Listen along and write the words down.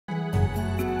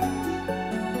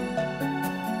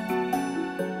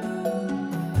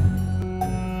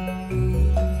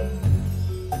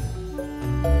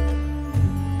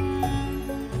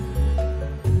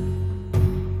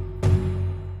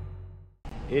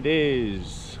It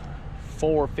is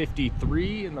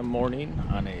 4:53 in the morning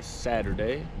on a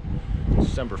Saturday,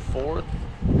 December 4th.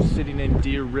 Sitting in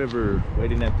Deer River,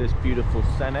 waiting at this beautiful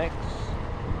Cenex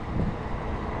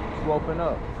to open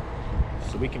up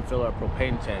so we can fill our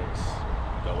propane tanks,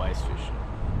 go ice fishing.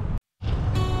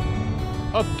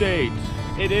 Update,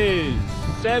 it is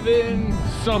 7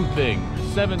 something,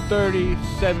 7:30,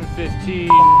 7:15,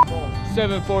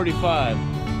 7:45,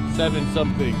 7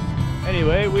 something.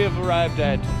 Anyway, we have arrived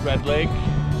at Red Lake.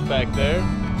 It's back there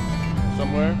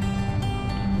somewhere.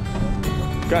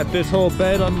 Got this whole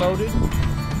bed unloaded.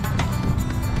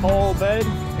 Whole bed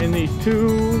in these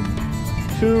two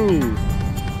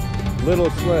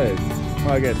little sleds.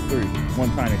 Well, I guess 3.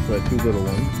 One tiny sled, 2 little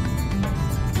ones.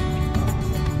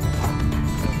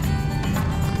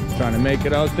 Trying to make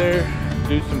it out there,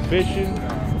 do some fishing,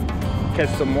 catch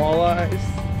some walleyes,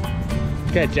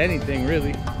 catch anything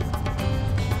really.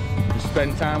 Just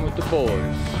spend time with the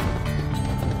boys.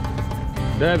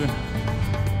 Devin,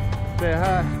 say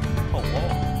hi. Hello.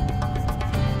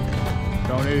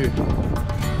 Don't eat it.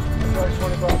 That's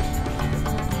 20 bucks.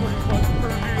 20 bucks per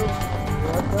view.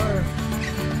 Right there.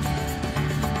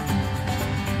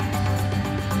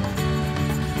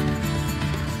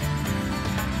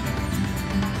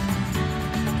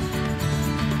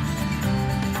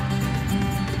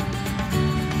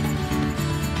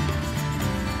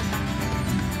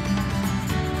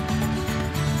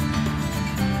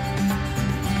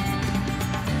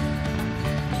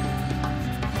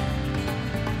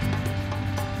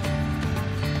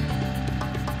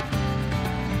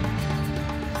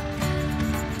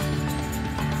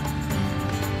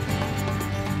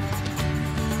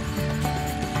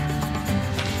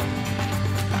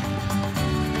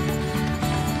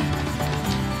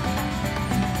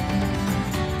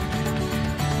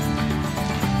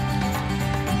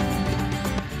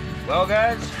 Well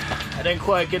guys, I didn't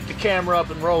quite get the camera up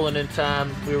and rolling in time.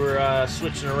 We were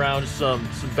switching around some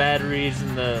batteries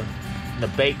in the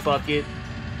bait bucket.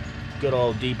 Good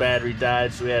old D battery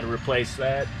died, so we had to replace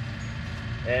that.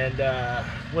 And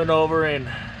went over and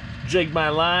jigged my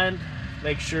line,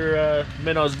 make sure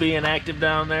minnow's being active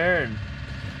down there, and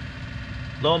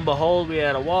lo and behold, we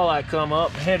had a walleye come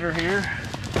up, hit her here.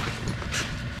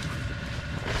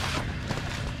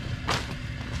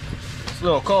 It's a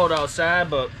little cold outside,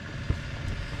 but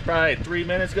probably 4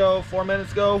 minutes ago,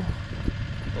 a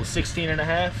little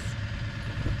 16.5.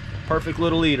 Perfect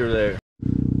little leader there.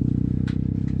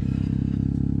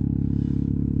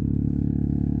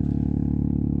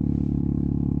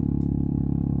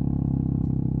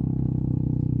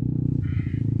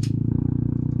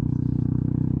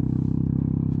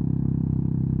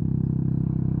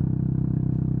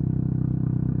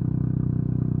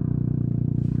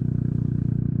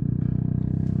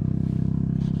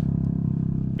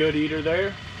 Good eater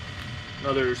there.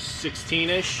 Another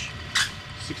 16-ish,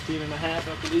 16.5,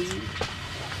 I believe.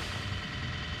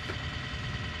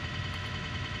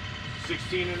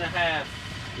 16.5.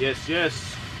 Yes,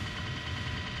 yes.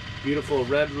 Beautiful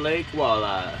Red Lake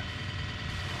walleye.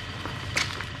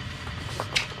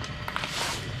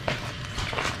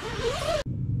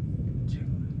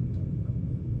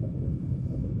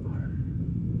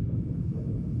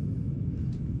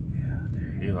 Yeah,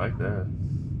 there you like that.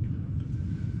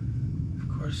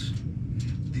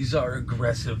 These are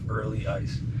aggressive early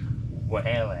ice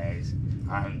walleyes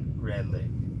on Red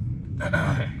Lake.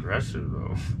 Not aggressive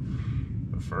though.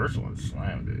 The first one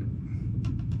slammed it.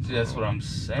 See, that's what I'm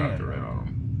saying. Right on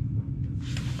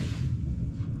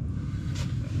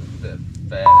That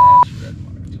fat ass red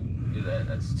mark. Do that.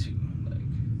 That's 2. Like,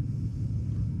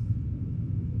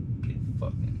 get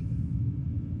fucking.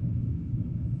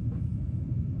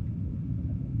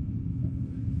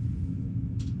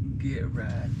 Get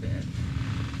right, man.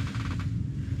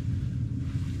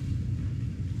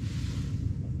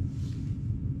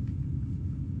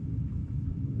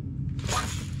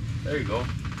 There you go.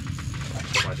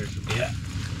 Yeah.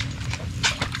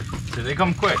 So they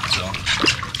come quick, so.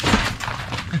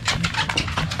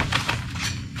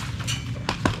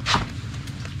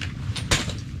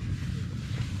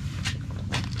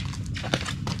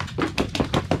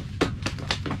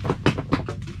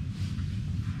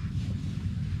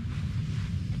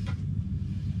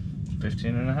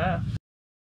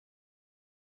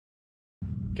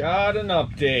 Got an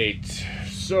update.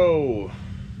 So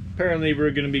apparently we're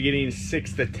going to be getting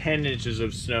 6 to 10 inches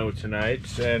of snow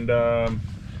tonight, and a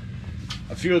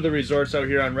few of the resorts out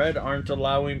here on Red aren't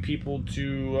allowing people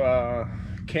to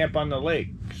camp on the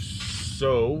lake.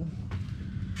 So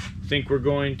I think we're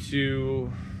gonna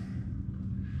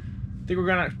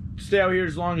stay out here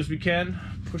as long as we can,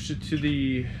 push it to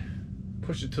the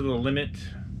push it to the limit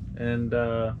and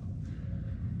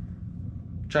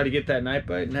try to get that night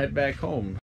bite and head back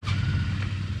home.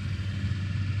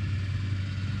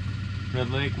 Red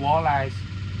Lake Walleyes.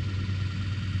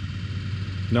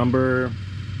 Number.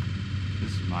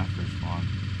 This is my first one.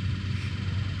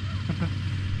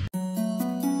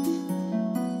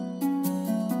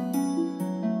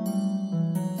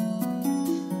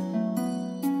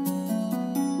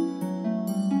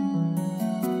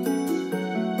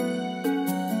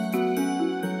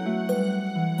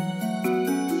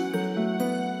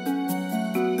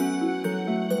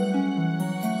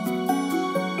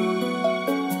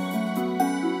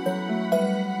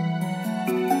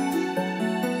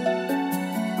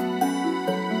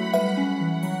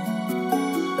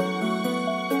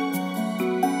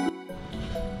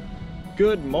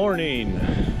 Good morning.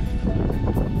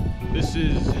 This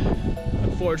is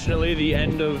unfortunately the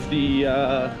end of the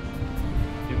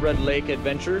Red Lake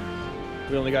adventure.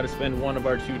 We only got to spend one of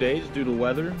our 2 days due to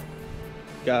weather.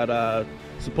 Got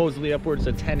supposedly upwards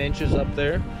of 10 inches up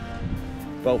there.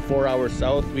 About 4 hours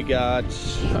south, we got,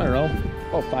 I don't know,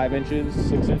 about 5 inches,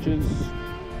 6 inches,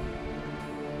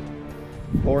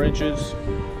 4 inches.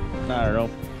 I don't know.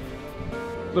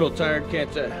 A little tired,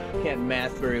 can't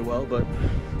math very well, but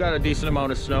got a decent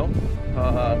amount of snow.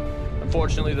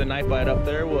 Unfortunately, the night bite up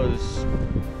there was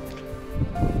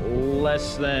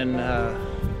less than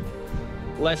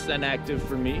active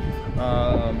for me.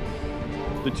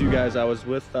 The two guys I was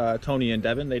with, Tony and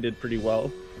Devin, they did pretty well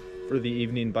for the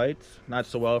evening bites. Not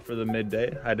so well for the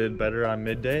midday. I did better on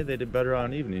midday, they did better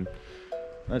on evening.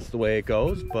 That's the way it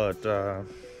goes, but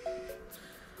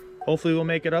hopefully we'll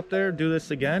make it up there, do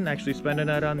this again, actually spend a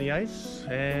night on the ice,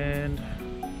 and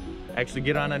actually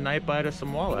get on a night bite of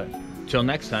some walleye. Till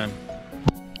next time.